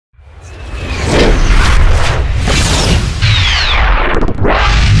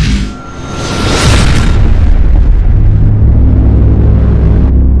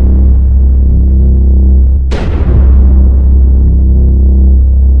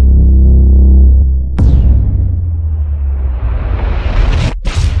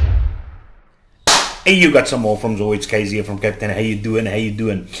Hey, you got some more from Zoe. It's KZ here from Cape Town. How you doing? How you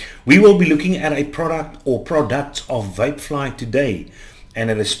doing? We will be looking at a product or products of Vapefly today,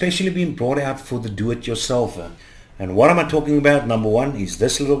 and it has especially been brought out for the do-it-yourselfer. And what am I talking about? Number one is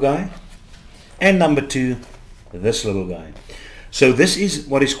this little guy, and number two, this little guy. So this is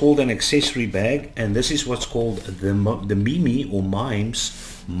what is called an accessory bag, and this is what's called the Mime or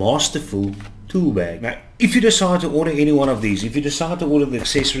Mime's Masterful tool bag. Now, if you decide to order any one of these, if you decide to order the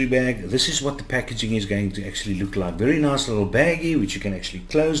accessory bag, this is what the packaging is going to actually look like. Very nice little baggie, which you can actually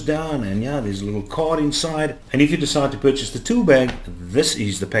close down, and yeah, there's a little card inside. And if you decide to purchase the tool bag, this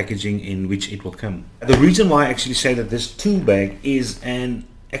is the packaging in which it will come. The reason why I actually say that this tool bag is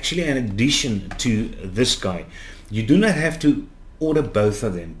actually an addition to this guy. You do not have to order both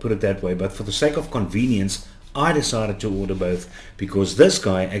of them, put it that way, but for the sake of convenience, I decided to order both because this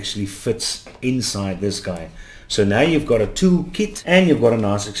guy actually fits inside this guy. So now you've got a tool kit and you've got a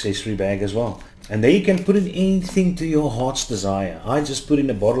nice accessory bag as well. And there you can put in anything to your heart's desire. I just put in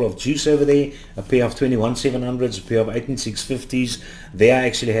a bottle of juice over there, a pair of 21700s, a pair of 18650s. There I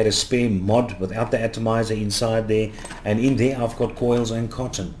actually had a spare mod without the atomizer inside there. And in there I've got coils and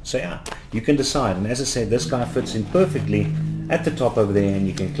cotton. So yeah, you can decide. And as I said, this guy fits in perfectly at the top over there, and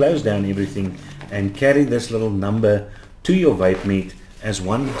you can close down everything and carry this little number to your vape meat as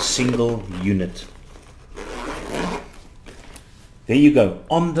one single unit. There you go,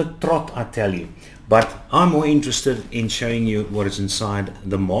 on the trot, I tell you. But I'm more interested in showing you what is inside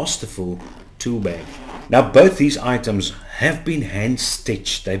the Masterful tool bag. Now both these items have been hand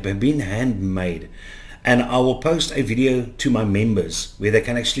stitched, they've been handmade, and I will post a video to my members where they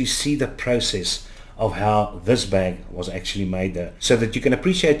can actually see the process of how this bag was actually made there, so that you can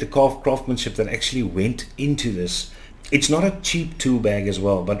appreciate the craftsmanship that actually went into this. It's not a cheap tool bag as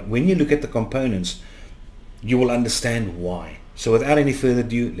well, but when you look at the components, you will understand why. So without any further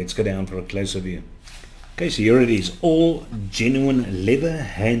ado, let's go down for a closer view. Okay, so here it is, all genuine leather,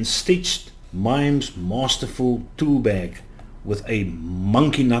 hand stitched Mime's Masterful tool bag with a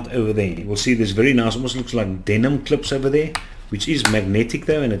monkey nut over there. You will see this very nice, almost looks like denim clips over there, which is magnetic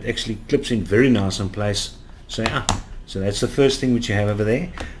though, and it actually clips in very nice in place. So yeah, so that's the first thing which you have over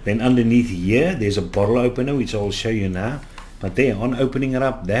there. Then underneath here there's a bottle opener, which I'll show you now. But there, on opening it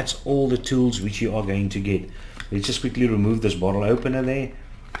up, that's all the tools which you are going to get. Let's just quickly remove this bottle opener there,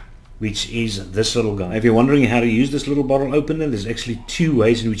 which is this little guy. If you're wondering how to use this little bottle opener, there's actually two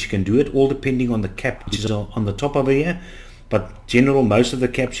ways in which you can do it, all depending on the cap which is on the top over here. But general, most of the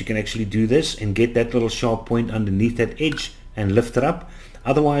caps you can actually do this and get that little sharp point underneath that edge and lift it up.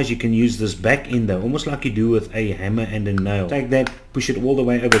 Otherwise you can use this back end though, almost like you do with a hammer and a nail. Take that, push it all the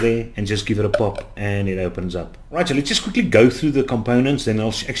way over there and just give it a pop and it opens up. Right, so let's just quickly go through the components, then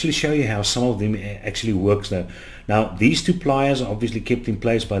I'll actually show you how some of them actually works though. Now these two pliers are obviously kept in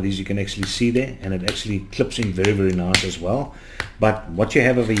place by these, you can actually see there, and it actually clips in very, very nice as well. But what you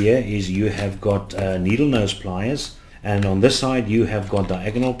have over here is you have got needle nose pliers, and on this side you have got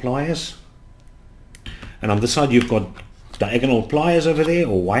diagonal pliers, and on this side you've got diagonal pliers over there,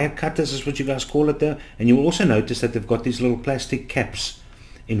 or wire cutters is what you guys call it there. And you will also notice that they've got these little plastic caps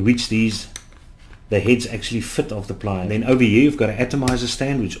in which the heads actually fit off the plier. And then over here you've got an atomizer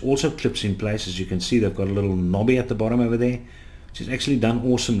stand which also clips in place. As you can see, they've got a little knobby at the bottom over there, which is actually done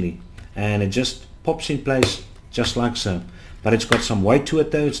awesomely, and it just pops in place just like so. But it's got some weight to it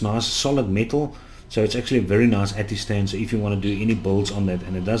though. It's nice solid metal, so it's actually a very nice atty stand, so if you want to do any builds on that.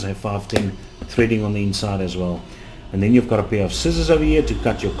 And it does have 510 threading on the inside as well. And then you've got a pair of scissors over here to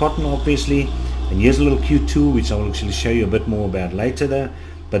cut your cotton, obviously. And here's a little cute tool which I will actually show you a bit more about later there.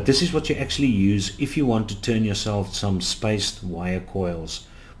 But this is what you actually use if you want to turn yourself some spaced wire coils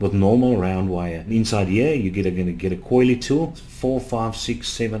with normal round wire. And inside here you're going to get a coily tool, 4, 5, 6,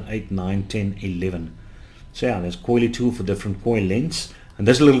 7, 8, 9, 10, 11. So yeah, there's coily tool for different coil lengths. And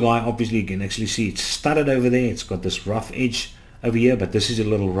this little guy, obviously you can actually see it's studded over there. It's got this rough edge over here, but this is a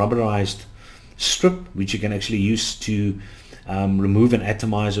little rubberized strip which you can actually use to remove an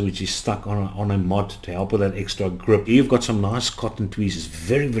atomizer which is stuck on a mod to help with that extra grip. Here you've got some nice cotton tweezers,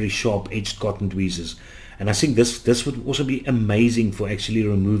 very, very sharp edged cotton tweezers, and I think this would also be amazing for actually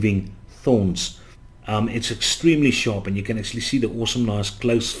removing thorns. It's extremely sharp, and you can actually see the awesome nice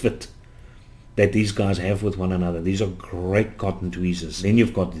close fit that these guys have with one another. These are great cotton tweezers. Then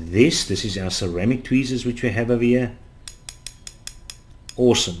you've got this is our ceramic tweezers which we have over here.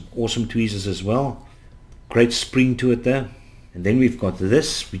 Awesome tweezers as well, great spring to it there. And then we've got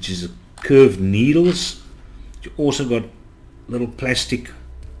this, which is curved needles. You also got little plastic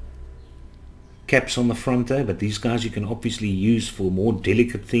caps on the front there, but these guys you can obviously use for more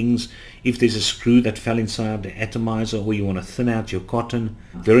delicate things. If there's a screw that fell inside the atomizer, or you want to thin out your cotton,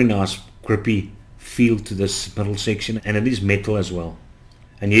 very nice grippy feel to this middle section, and it is metal as well.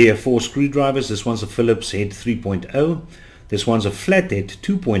 And here you have 4 screwdrivers. This one's a Phillips head 3.0, this one's a flathead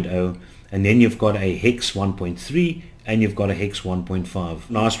 2.0, and then you've got a hex 1.3, and you've got a hex 1.5.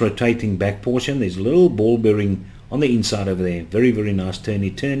 Nice rotating back portion. There's a little ball bearing on the inside over there. Very, very nice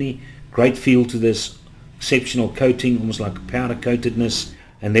turny. Great feel to this. Exceptional coating, almost like powder coatedness.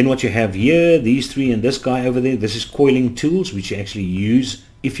 And then what you have here, these 3 and this guy over there, this is coiling tools, which you actually use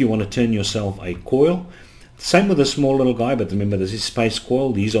if you want to turn yourself a coil. Same with this small little guy, but remember, this is space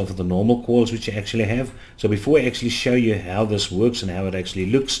coil. These are for the normal coils which you actually have. So before I actually show you how this works and how it actually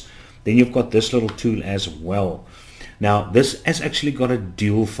looks, then you've got this little tool as well. Now this has actually got a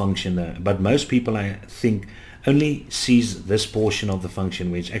dual function though, but most people, I think, only sees this portion of the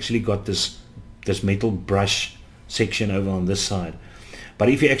function, where it's actually got this metal brush section over on this side. But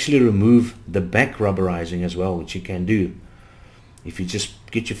if you actually remove the back rubberizing as well, which you can do, if you just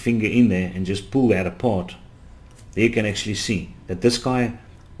get your finger in there and just pull that apart, there you can actually see that this guy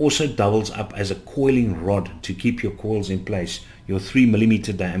also doubles up as a coiling rod to keep your coils in place, your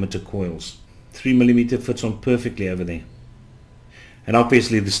 3mm diameter coils. 3mm fits on perfectly over there. And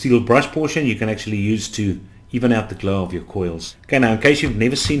obviously the steel brush portion you can actually use to even out the glow of your coils. Okay, now in case you've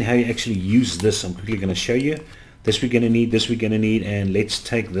never seen how you actually use this, I'm quickly going to show you. This we're going to need, this we're going to need, and let's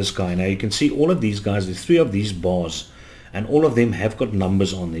take this guy. Now you can see all of these guys, there's 3 of these bars, and all of them have got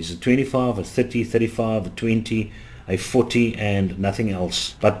numbers on. There's a 25, a 30, 35, a 20, a 40, and nothing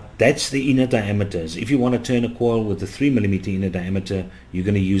else. But that's the inner diameters. If you want to turn a coil with a 3mm inner diameter, you're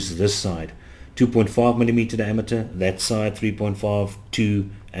going to use this side. 2.5mm diameter, that side 3.5, 2,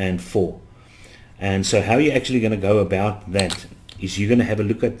 and 4. And so how you're actually going to go about that is you're going to have a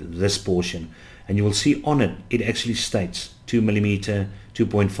look at this portion, and you will see on it, it actually states 2mm, 2.5,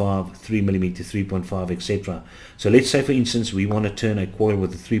 3mm, 3.5, etc. So let's say for instance we want to turn a coil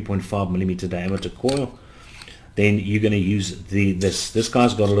with a 3.5mm diameter coil. Then you're going to use this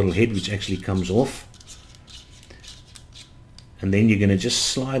guy's got a little head which actually comes off, and then you're going to just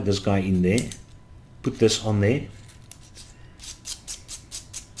slide this guy in there, put this on there,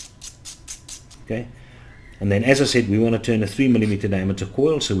 okay, and then as I said, we want to turn a 3mm diameter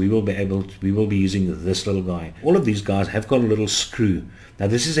coil, so we will be using this little guy. All of these guys have got a little screw. Now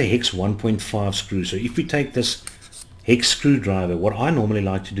this is a hex 1.5 screw, so if we take this hex screwdriver, what I normally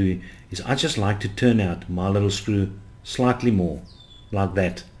like to do is I just like to turn out my little screw slightly more, like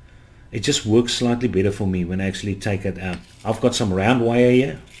that. It just works slightly better for me when I actually take it out. I've got some round wire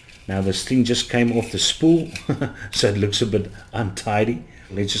here. Now this thing just came off the spool, so it looks a bit untidy.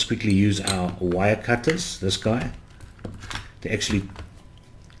 Let's just quickly use our wire cutters, this guy, to actually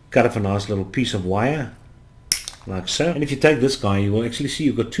cut off a nice little piece of wire, like so. And if you take this guy, you will actually see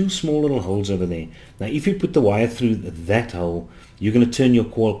you've got 2 small little holes over there. Now if you put the wire through that hole, you're going to turn your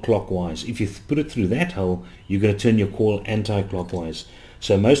coil clockwise. If you put it through that hole, you're going to turn your coil anti-clockwise.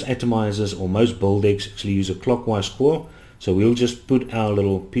 So most atomizers or most build decks actually use a clockwise coil. So we'll just put our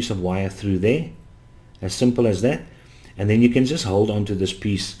little piece of wire through there, as simple as that. And then you can just hold on to this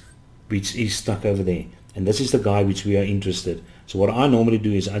piece which is stuck over there. And this is the guy which we are interested. So what I normally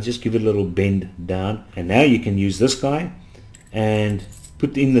do is I just give it a little bend down. And now you can use this guy and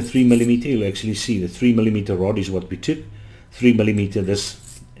put in the 3mm. You'll actually see the 3mm rod is what we took. 3mm,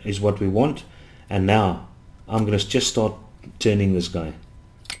 this is what we want. And now I'm going to just start turning this guy.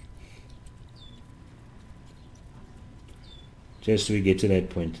 Just so we get to that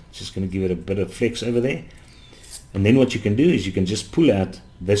point. Just going to give it a bit of flex over there. And then what you can do is you can just pull out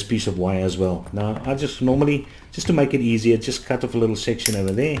this piece of wire as well. Now I just normally, just to make it easier, just cut off a little section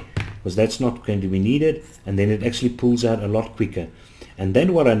over there, because that's not going to be needed, and then it actually pulls out a lot quicker. And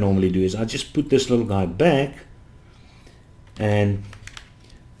then what I normally do is I just put this little guy back and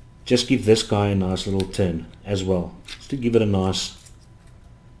just give this guy a nice little turn as well, just to give it a nice,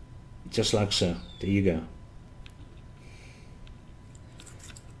 just like so. There you go.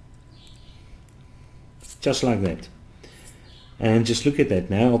 Just like that. And just look at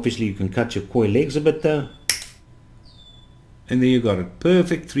that. Now obviously you can cut your coil legs a bit though, and there you got it.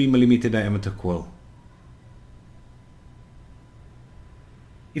 Perfect 3mm diameter coil.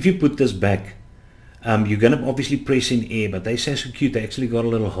 If you put this back, you're going to obviously press in air, but they say so cute, they actually got a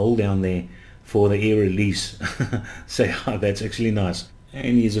little hole down there for the air release. So yeah, that's actually nice.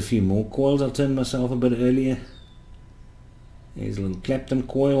 And here's a few more coils. I'll turn myself a bit earlier. There's a little Clapton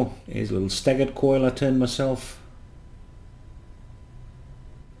coil. There's a little staggered coil I turned myself.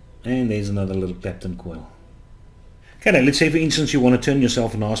 And there's another little Clapton coil. Okay, now let's say for instance you want to turn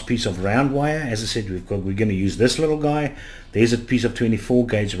yourself a nice piece of round wire. As I said, we're going to use this little guy. There's a piece of 24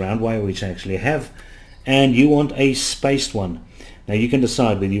 gauge round wire which I actually have. And you want a spaced one. Now you can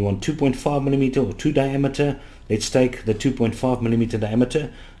decide whether you want 2.5 millimeter or 2 diameter. Let's take the 2.5 millimeter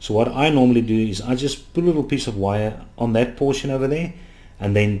diameter. So what I normally do is I just put a little piece of wire on that portion over there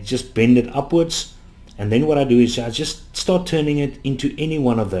and then just bend it upwards, and then what I do is I just start turning it into any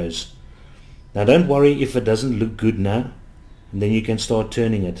one of those. Now don't worry if it doesn't look good now, and then you can start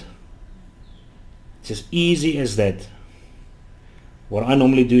turning it. It's as easy as that. What I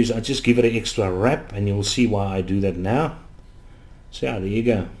normally do is I just give it an extra wrap, and you'll see why I do that now. So yeah, there you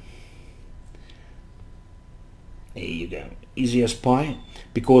go. There you go. Easy as pie.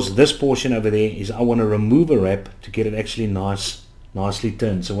 Because this portion over there is, I want to remove a wrap to get it actually nicely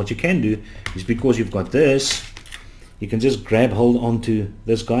turned. So what you can do is, because you've got this, you can just grab hold onto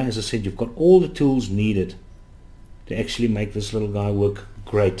this guy. As I said, you've got all the tools needed to actually make this little guy work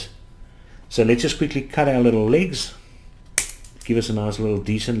great. So let's just quickly cut our little legs. Give us a nice little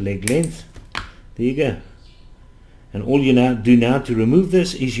decent leg length. There you go. And all you now do now to remove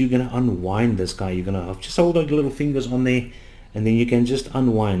this is you're going to unwind this guy. You're going to just hold your little fingers on there, and then you can just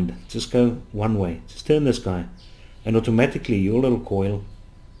unwind. Just go one way. Just turn this guy, and automatically your little coil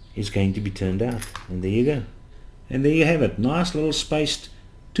is going to be turned out. And there you go. And there you have it. Nice little spaced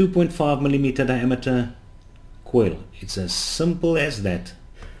 2.5 millimeter diameter coil. It's as simple as that.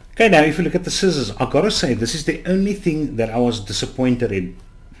 Okay, now if you look at the scissors, I've got to say this is the only thing that I was disappointed in.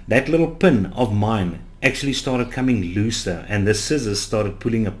 That little pin of mine actually started coming loose though, and the scissors started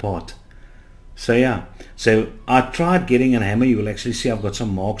pulling apart. So yeah, so I tried getting a hammer. You will actually see I've got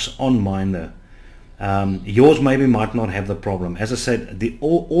some marks on mine though. Yours maybe might not have the problem. As I said,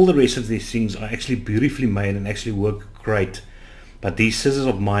 all the rest of these things are actually beautifully made and actually work great, but these scissors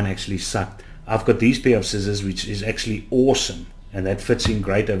of mine actually sucked. I've got these pair of scissors which is actually awesome, and that fits in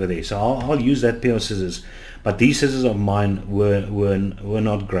great over there, so I'll use that pair of scissors. But these scissors of mine were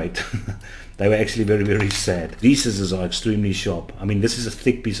not great. They were actually very, very sad. These scissors are extremely sharp. I mean, this is a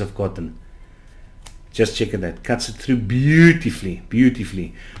thick piece of cotton. Just check at that. Cuts it through beautifully,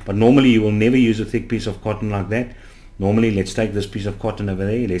 beautifully. But normally you will never use a thick piece of cotton like that. Normally, let's take this piece of cotton over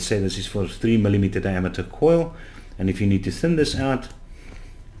there. Let's say this is for a 3 millimeter diameter coil. And if you need to thin this out,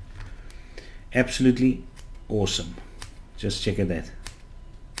 absolutely awesome. Just check at that.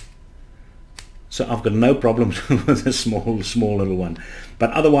 So I've got no problems with a small little one.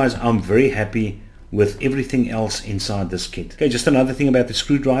 But otherwise, I'm very happy with everything else inside this kit. Okay, just another thing about the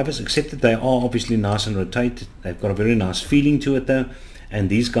screwdrivers, except that they are obviously nice and rotated. They've got a very nice feeling to it though. And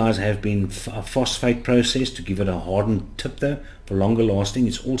these guys have been a phosphate process to give it a hardened tip though, for longer lasting.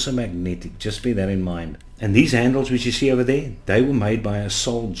 It's also magnetic, just bear that in mind. And these handles which you see over there, they were made by a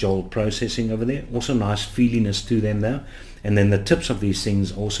Sol Joel processing over there. Also nice feeliness to them though. And then the tips of these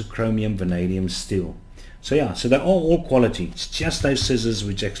things also chromium vanadium steel. So yeah, so they are all quality. It's just those scissors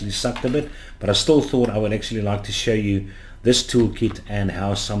which actually sucked a bit, but I still thought I would actually like to show you this toolkit and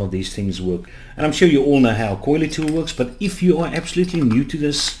how some of these things work. And I'm sure you all know how a coily tool works, but if you are absolutely new to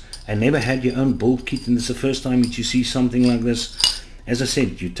this and never had your own build kit and this is the first time that you see something like this, as I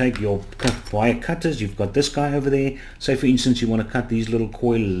said, you take your wire cutters. You've got this guy over there. Say for instance you want to cut these little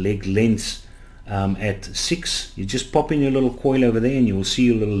coil leg lengths at 6. You just pop in your little coil over there and you will see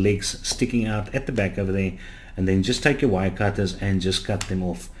your little legs sticking out at the back over there, and then just take your wire cutters and just cut them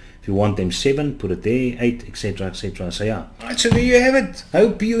off. If you want them 7, put it there, 8, etc, etc. So yeah, right, so there you have it.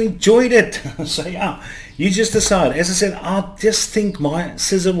 Hope you enjoyed it. So yeah, you just decide. As I said, I just think my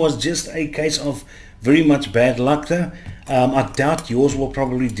scissor was just a case of very much bad luck though. I doubt yours will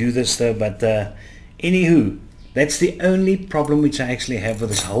probably do this though, but anywho, that's the only problem which I actually have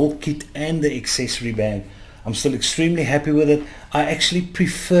with this whole kit and the accessory bag. I'm still extremely happy with it. I actually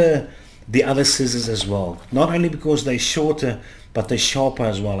prefer the other scissors as well, not only because they're shorter but they're sharper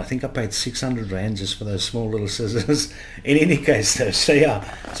as well. I think I paid 600 rand just for those small little scissors. In any case though, so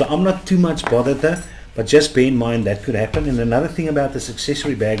yeah, so I'm not too much bothered though, but just bear in mind that could happen. And another thing about this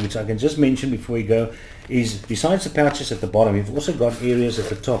accessory bag which I can just mention before we go is, besides the pouches at the bottom, you've also got areas at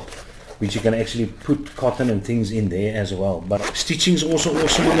the top which you can actually put cotton and things in there as well. But stitching is also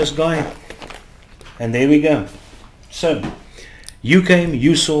awesome on this guy. And there we go. So you came,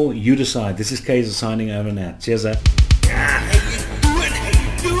 you saw, you decide. This is Kaiser signing over now. Cheers up.